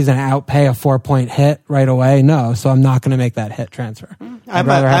I think he's going to outpay a 4-point hit right away? No. So I'm not going to make that hit transfer. I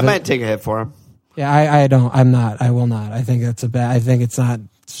might take a hit for him. Yeah, I don't. I'm not. I will not. I think it's I think it's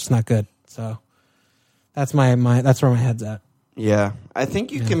just not good. So that's that's where my head's at. Yeah, I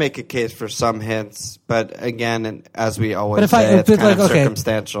think you can make a case for some hits, but again, and as we always say, it's kind of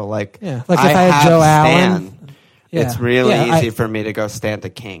circumstantial. Like if I had Joe Allen, it's really easy for me to go Stan to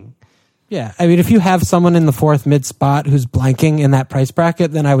King. Yeah, I mean, if you have someone in the 4th mid spot who's blanking in that price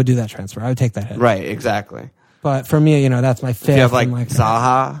bracket, then I would do that transfer. I would take that hit. Right, exactly. But for me, that's my 5th. If you have like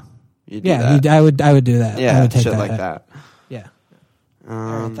Zaha. I would do that. Yeah, I would take shit that like hit. that. Yeah. All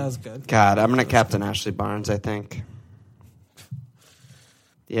right, that was good. God, I'm gonna captain Ashley Barnes. I think.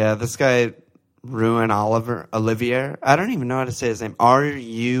 Yeah, this guy Olivier. I don't even know how to say his name.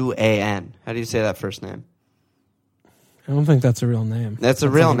 Ruan. How do you say that first name? I don't think that's a real name. That's a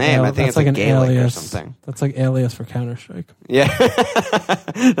real name. I think it's like an Gaelic alias, or something. That's like alias for Counter-Strike. Yeah.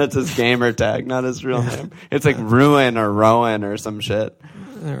 That's his gamer tag, not his real name. It's like Ruin or Rowan or some shit.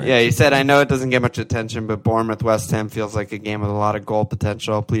 Right. Yeah, he said, I know it doesn't get much attention, but Bournemouth West Ham feels like a game with a lot of goal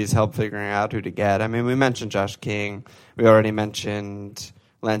potential. Please help figuring out who to get. I mean, we mentioned Josh King. We already mentioned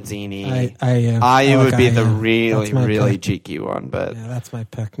Lanzini. Ayew would be the really cheeky one. But yeah, that's my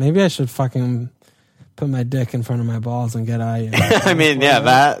pick. Maybe I should fucking put my dick in front of my balls and get Ayew. I mean,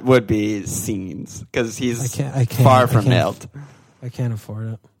 that would be scenes because he's far from nailed. I can't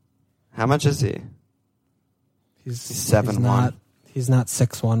afford it. How much is he? He's 7-1. He's not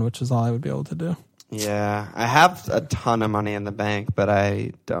 6-1, which is all I would be able to do. Yeah, I have a ton of money in the bank, but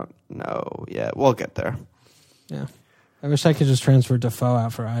I don't know yet. We'll get there. Yeah. I wish I could just transfer Defoe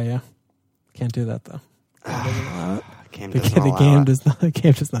out for Ayew. Can't do that, though. The game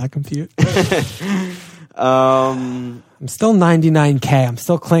does not compute. I'm still 99K. I'm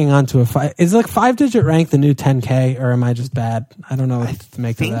still clinging on to a 5. Is like 5-digit rank the new 10K, or am I just bad? I don't know what to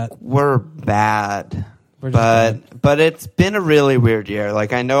make of that. We're bad. But it's been a really weird year.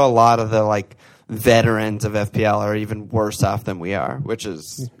 Like I know a lot of the veterans of FPL are even worse off than we are, which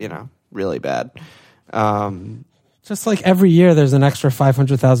is really bad. Just like every year, there's an extra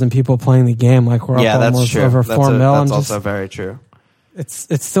 500,000 people playing the game. Like we're up almost over 4 mil. That's also very true.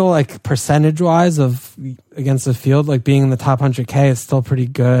 It's still like percentage wise of against the field, like being in the top 100K is still pretty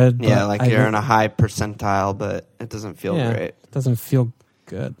good. Yeah, like you're in a high percentile, but it doesn't feel great. It doesn't feel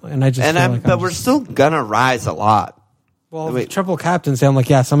good, but we're still gonna rise a lot. Well, triple captaincy, I'm like,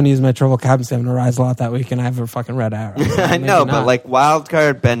 somebody used my triple captaincy. I'm gonna rise a lot that week, and I have a fucking red arrow. I know, but like wild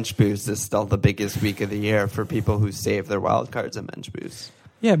card bench boost is still the biggest week of the year for people who save their wild cards and bench boosts.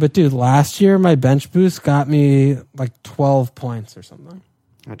 Yeah, but dude, last year my bench boost got me like 12 points or something.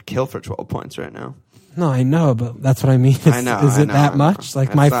 I'd kill for 12 points right now. No, I know, but that's what I mean. I know. Is it that much?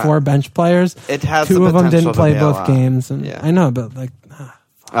 Like my 4 bench players, it has 2 of them didn't play both games, and yeah. I know, but like.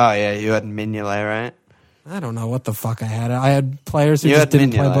 Oh yeah, you had Mignolet, right? I don't know what the fuck I had. I had players who just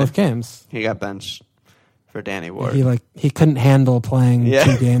didn't play both games. He got benched for Danny Ward. He couldn't handle playing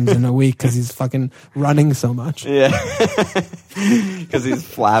 2 games in a week because he's fucking running so much. Yeah, because he's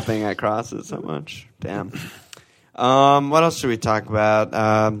flapping at crosses so much. Damn. What else should we talk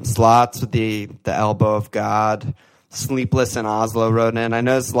about? Slots with the elbow of God. Sleepless in Oslo wrote in. I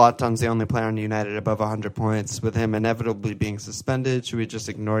know Zlatan's the only player on United above 100 points. With him inevitably being suspended, should we just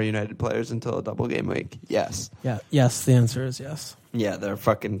ignore United players until a double game week? Yes. Yeah. Yes. The answer is yes. Yeah, they're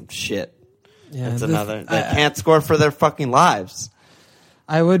fucking shit. Yeah, They can't score for their fucking lives.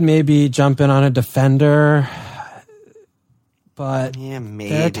 I would maybe jump in on a defender, but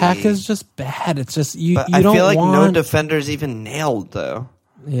their attack is just bad. It's just you. But I feel like no defender's even nailed though.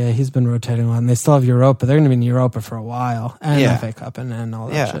 Yeah, he's been rotating a lot. And they still have Europa. They're going to be in Europa for a while. And FA Cup and all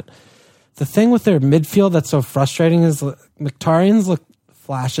that shit. The thing with their midfield that's so frustrating is Mkhitaryan's look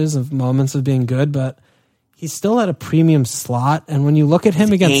flashes of moments of being good, but he's still at a premium slot. And when you look at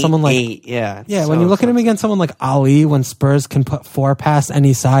him against someone like... when you look at him against someone like Ali, when Spurs can put 4 past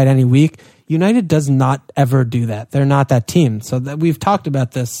any side any week, United does not ever do that. They're not that team. So we've talked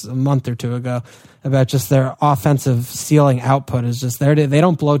about this a month or 2 ago, about just their offensive ceiling output is just there. They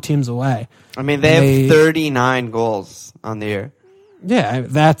don't blow teams away. I mean, they have 39 goals on the year. Yeah,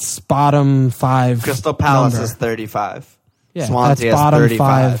 that's bottom 5. Crystal Palace is 35. Yeah, Swansea that's has bottom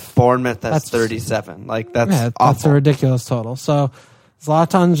 35. 5. Bournemouth has 37. Like that's awful. That's a ridiculous total. So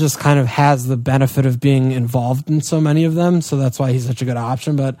Zlatan just kind of has the benefit of being involved in so many of them, so that's why he's such a good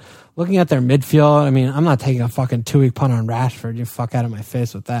option. But looking at their midfield, I mean, I'm not taking a fucking 2-week punt on Rashford. You fuck out of my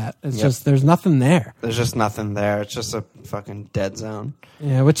face with that. It's just, there's nothing there. There's just nothing there. It's just a fucking dead zone.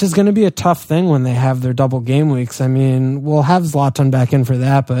 Yeah, which is going to be a tough thing when they have their double game weeks. I mean, we'll have Zlatan back in for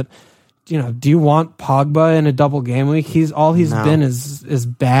that, but do you want Pogba in a double game week? He's been is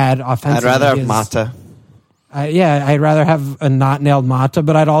bad offensively. I'd rather have Mata. I'd rather have a not nailed Mata,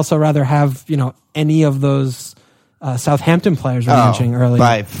 but I'd also rather have any of those Southampton players we're mentioning earlier.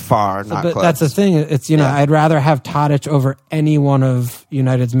 By far, not but close. that's the thing. It's I'd rather have Tadic over any one of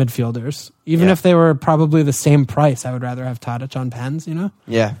United's midfielders, even if they were probably the same price. I would rather have Tadic on pens.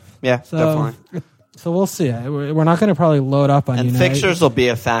 Yeah, definitely. So we'll see. We're not going to probably load up on and United. Fixtures will be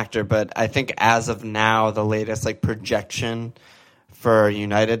a factor, but I think as of now, the latest projection for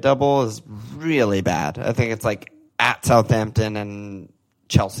United double is really bad. I think it's at Southampton and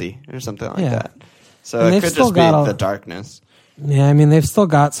Chelsea or something like that. So and it could just be the darkness. Yeah, I mean, they've still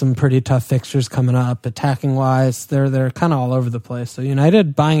got some pretty tough fixtures coming up. Attacking wise, they're kind of all over the place. So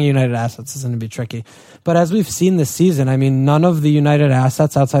buying United assets is going to be tricky. But as we've seen this season, I mean, none of the United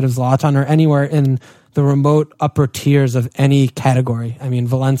assets outside of Zlatan are anywhere in the remote upper tiers of any category. I mean,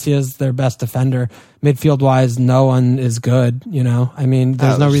 Valencia's their best defender. Midfield wise, no one is good. I mean,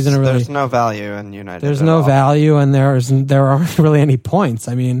 there's no reason to really. There's no value in United. There's no value, and there aren't really any points.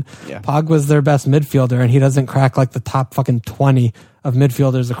 I mean, Pogba's their best midfielder, and he doesn't crack the top fucking 20 of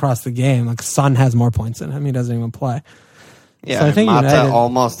midfielders across the game. Son has more points than him. He doesn't even play. Yeah, so I think Mata United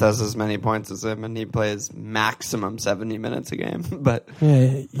almost has as many points as him, and he plays maximum 70 minutes a game. But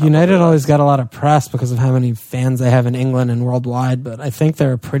United always got a lot of press because of how many fans they have in England and worldwide. But I think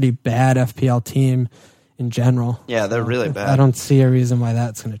they're a pretty bad FPL team in general. Yeah, they're really bad. I don't see a reason why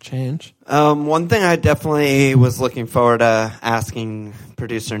that's going to change. One thing I definitely was looking forward to asking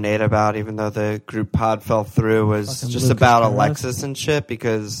producer Nate about, even though the group pod fell through, was just about Alexis and shit,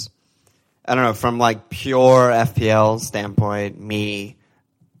 because I don't know, from pure FPL standpoint,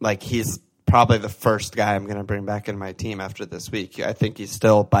 he's probably the first guy I'm going to bring back in my team after this week. I think he's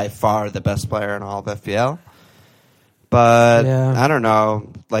still by far the best player in all of FPL. But I don't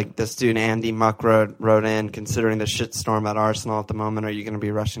know, this dude Andy Muck wrote in, considering the shitstorm at Arsenal at the moment, are you going to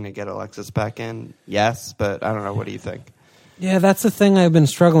be rushing to get Alexis back in? Yes, but I don't know. What do you think? Yeah, that's the thing I've been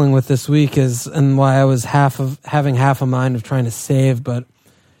struggling with this week and why I was having half a mind of trying to save, but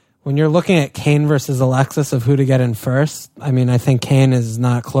when you're looking at Kane versus Alexis of who to get in first, I mean, I think Kane is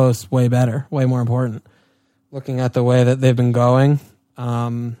not close, way better, way more important. Looking at the way that they've been going,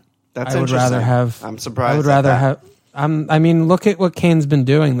 that's I would rather have. I'm surprised. I would rather have. I mean, look at what Kane's been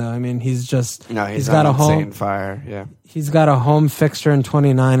doing, though. I mean, he's got a home fire. Yeah, he's got a home fixture in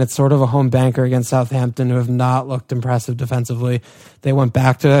 29. It's sort of a home banker against Southampton, who have not looked impressive defensively. They went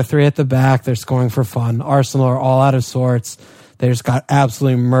back to their 3 at the back. They're scoring for fun. Arsenal are all out of sorts. They just got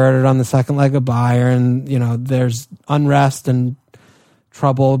absolutely murdered on the second leg of Bayern. There's unrest and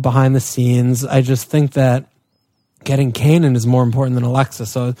trouble behind the scenes. I just think that getting Kane in is more important than Alexis.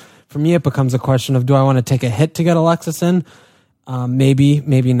 So for me, it becomes a question of, do I want to take a hit to get Alexis in?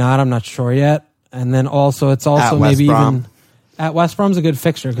 Maybe not. I'm not sure yet. And then also, it's also maybe even at West Brom's a good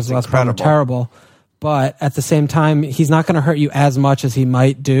fixture because West Brom are terrible. But at the same time, he's not going to hurt you as much as he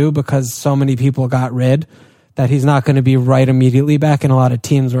might do because so many people got rid that he's not going to be right immediately back in a lot of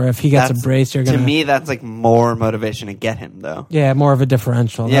teams where if he gets a brace, you're going to... To me, that's more motivation to get him, though. Yeah, more of a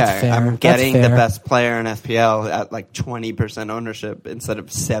differential. That's fair. I'm getting the best player in FPL at 20% ownership instead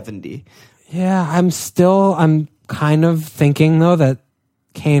of 70. Yeah, I'm kind of thinking, though, that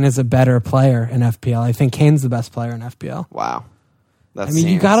Kane is a better player in FPL. I think Kane's the best player in FPL. Wow.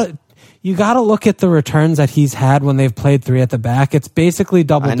 You gotta look at the returns that he's had when they've played 3 at the back. It's basically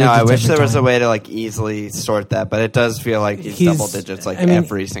double digits. I know. I wish there was a way to easily sort that, but it does feel like he's double digits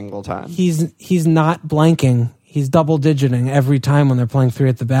every single time. He's not blanking. He's double digiting every time when they're playing 3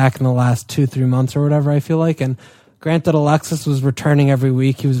 at the back in the last 2-3 months or whatever, I feel like. And granted, Alexis was returning every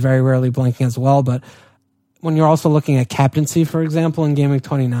week. He was very rarely blanking as well. But when you're also looking at captaincy, for example, in Game Week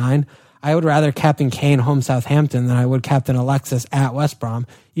 29, I would rather captain Kane home Southampton than I would captain Alexis at West Brom.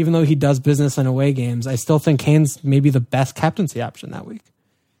 Even though he does business in away games, I still think Kane's maybe the best captaincy option that week.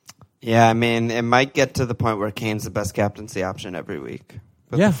 Yeah, I mean, it might get to the point where Kane's the best captaincy option every week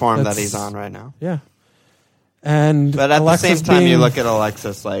with the form that he's on right now. Yeah. But at the same time, you look at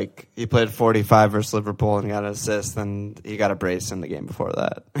Alexis, he played 45 versus Liverpool and got an assist, and he got a brace in the game before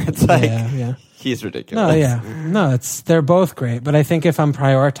that. It's he's ridiculous. They're both great. But I think if I'm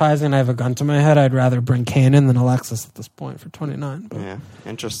prioritizing, I have a gun to my head, I'd rather bring Kane in than Alexis at this point for 29. But yeah,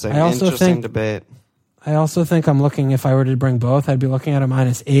 interesting debate. I also think I'm looking, if I were to bring both, I'd be looking at a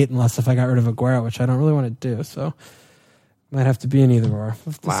 -8 unless if I got rid of Aguero, which I don't really want to do. So might have to be an either or.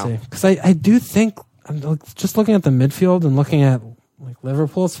 We'll have to see. Because I do think, I'm just looking at the midfield and looking at like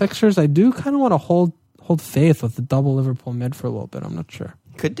Liverpool's fixtures, I do kind of want to hold faith with the double Liverpool mid for a little bit. I'm not sure.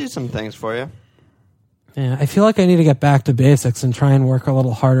 Could do some things for you. Yeah, I feel like I need to get back to basics and try and work a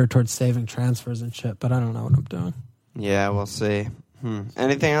little harder towards saving transfers and shit, but I don't know what I'm doing. Yeah, we'll see.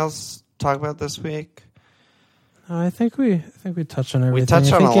 Anything else to talk about this week? I think we touched on everything. We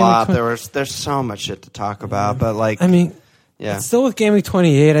touched on a lot. There's so much shit to talk about, but like, I mean, yeah. Still with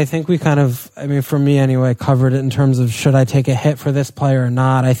GW28, I think we kind of, I mean, for me anyway, covered it in terms of should I take a hit for this player or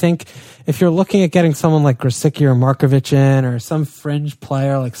not. I think if you're looking at getting someone like Grosicki or Markovic in or some fringe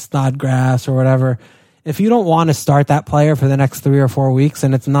player like Snodgrass or whatever, if you don't want to start that player for the next 3 or 4 weeks,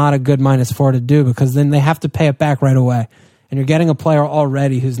 and it's not a good -4 to do because then they have to pay it back right away. And you're getting a player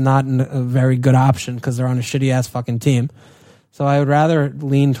already who's not a very good option because they're on a shitty-ass fucking team. So I would rather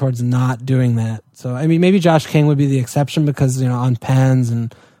lean towards not doing that. So, I mean, maybe Josh King would be the exception because, on pens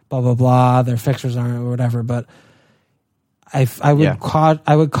and blah, blah, blah, their fixtures aren't or whatever. But I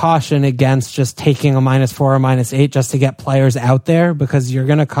would caution against just taking a -4 or -8 just to get players out there because you're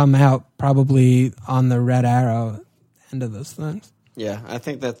going to come out probably on the red arrow end of those things. Yeah, I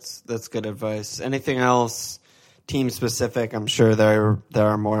think that's good advice. Anything else team specific? I'm sure there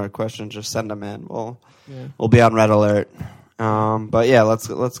are more questions. Just send them in. We'll be on red alert. But yeah, let's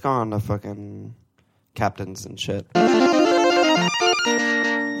go on to fucking captains and shit.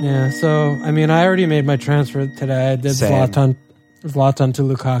 Yeah, so I mean, I already made my transfer today. I did Zlatan to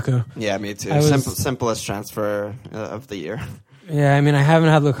Lukaku. Yeah, me too. Simplest transfer of the year. Yeah, I mean, I haven't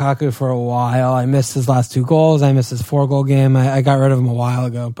had Lukaku for a while. I missed his last 2 goals. I missed his 4-goal game. I got rid of him a while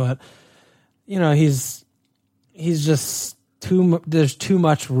ago, but he's just there's too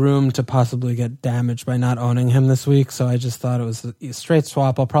much room to possibly get damaged by not owning him this week. So I just thought it was a straight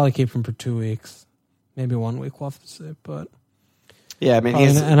swap. I'll probably keep him for 2 weeks, maybe 1 week. We'll have to see. But yeah, I mean,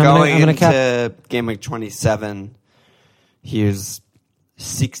 he's going into game week 27. He was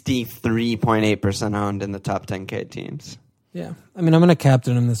 63.8% owned in the top 10K teams. Yeah, I mean, I'm going to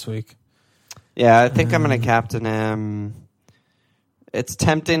captain him this week. Yeah, I think I'm going to captain him. It's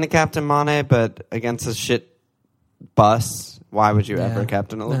tempting to captain Mane, but against a shit bus, why would you ever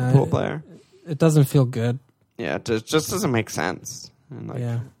captain a Liverpool player? It doesn't feel good. Yeah, it just doesn't make sense. And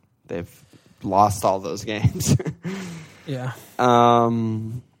they've lost all those games. Yeah.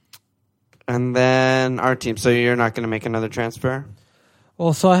 And then our team. So you're not going to make another transfer?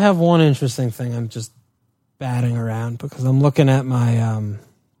 Well, so I have one interesting thing I'm just batting around because I'm looking at I'm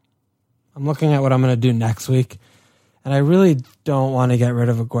looking at what I'm going to do next week, and I really don't want to get rid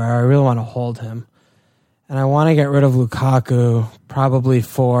of Aguero. I really want to hold him. And I want to get rid of Lukaku probably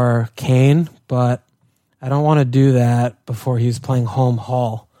for Kane, but I don't want to do that before he's playing home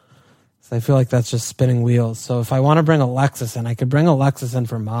Hull. So I feel like that's just spinning wheels. So if I want to bring Alexis in, I could bring Alexis in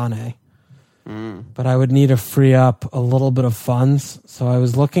for Mane. But I would need to free up a little bit of funds. So I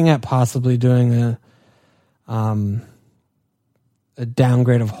was looking at possibly doing a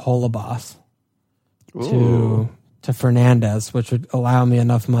downgrade of Holebas to Fernandez, which would allow me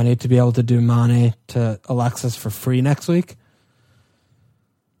enough money to be able to do Mane to Alexis for free next week.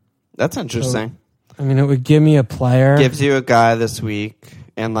 That's interesting. So, I mean, it would give me a player. Gives you a guy this week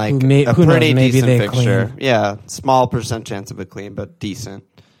and like a who pretty knows, decent fixture. Clean. Yeah, small percent chance of a clean, but decent.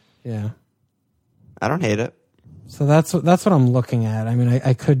 Yeah. I don't hate it. So that's what I'm looking at. I mean,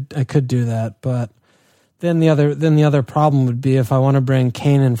 I could do that, but then the other problem would be if I want to bring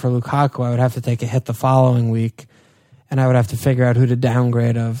Kane in for Lukaku, I would have to take a hit the following week. And I would have to figure out who to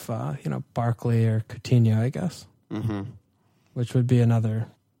downgrade of, Barkley or Coutinho, I guess. Mm-hmm. Which would be another,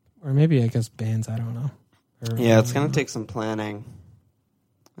 or maybe I guess Baines, I don't know. Yeah, it's going to take some planning.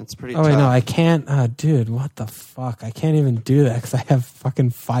 It's pretty tough. Oh, wait, no, I can't. Dude, what the fuck? I can't even do that because I have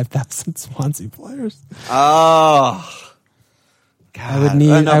fucking 5,000 Swansea players. Oh, God. I would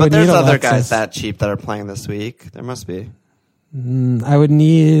need. But there's other guys that cheap that are playing this week. There must be. I would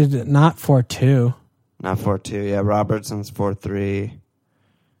need not 4-2. Not 4-2. Yeah, Robertson's 4-3.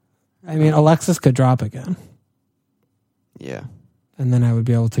 I mean, Alexis could drop again. Yeah. And then I would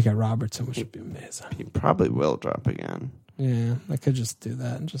be able to get Robertson, which would be amazing. He probably will drop again. Yeah, I could just do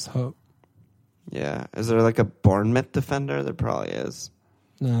that and just hope. Yeah. Is there like a Bournemouth defender? There probably is.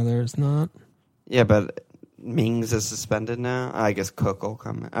 No, there's not. Yeah, but Mings is suspended now. I guess Cook will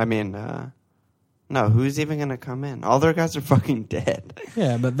come in. I mean, no, who's even going to come in? All their guys are fucking dead.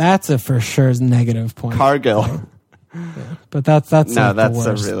 Yeah, but that's a for sure negative point. Cargill. Yeah, but that's no, like that's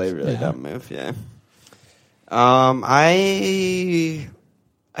the worst. A really dumb move. Yeah.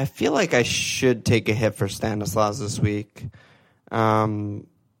 I feel like I should take a hit for Stanislaus this week.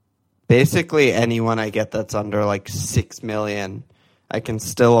 Basically, anyone I get that's under like $6 million, I can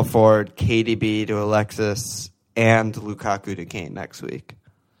still afford KDB to Alexis and Lukaku to Kane next week.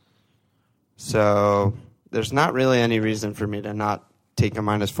 So there's not really any reason for me to not take a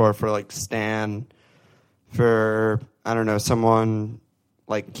 -4 for like Stan, for, I don't know, someone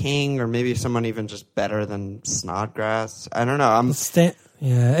like King, or maybe someone even just better than Snodgrass. I don't know.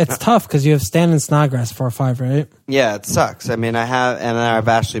 It's tough because you have Stan and Snodgrass 4-5, right? Yeah, it sucks. I mean, I have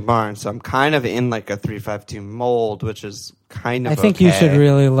Ashley Barnes, so I'm kind of in like a 3-5-2 mold, which is kind of. I think you should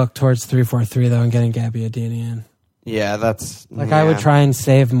really look towards 3-4-3 though, and getting Gabbiadini in. Yeah, that's I would try and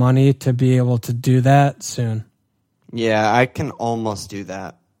save money to be able to do that soon. Yeah, I can almost do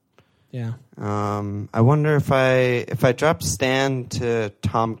that. Yeah. I wonder if I drop Stan to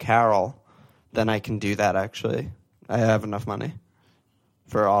Tom Carroll, then I can do that. Actually, I have enough money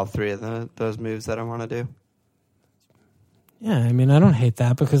for all three of those moves that I want to do. Yeah, I mean, I don't hate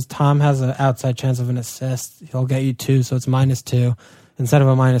that because Tom has an outside chance of an assist. He'll get you 2, so it's -2 instead of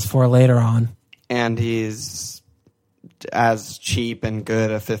a -4 later on. And he's as cheap and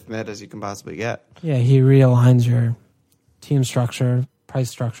good a fifth mid as you can possibly get. Yeah, he realigns your team structure, price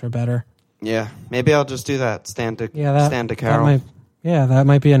structure better. Yeah, maybe I'll just do that. Stand to Carroll. That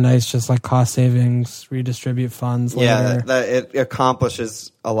might be a nice, just like cost savings, redistribute funds later. Yeah, it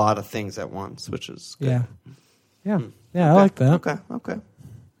accomplishes a lot of things at once, which is good. Yeah, I like that. Okay.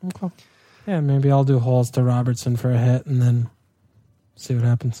 Yeah, maybe I'll do Holes to Robertson for a hit and then see what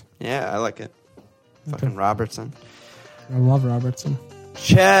happens. Yeah, I like it. Fucking Robertson. I love Robertson.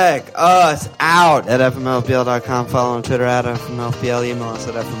 Check us out at fmlpl.com. Follow on Twitter at fmlpl. Email us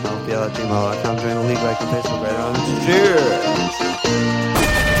at fmlpl@gmail.com. Join the league, like on Facebook, right on. Cheers.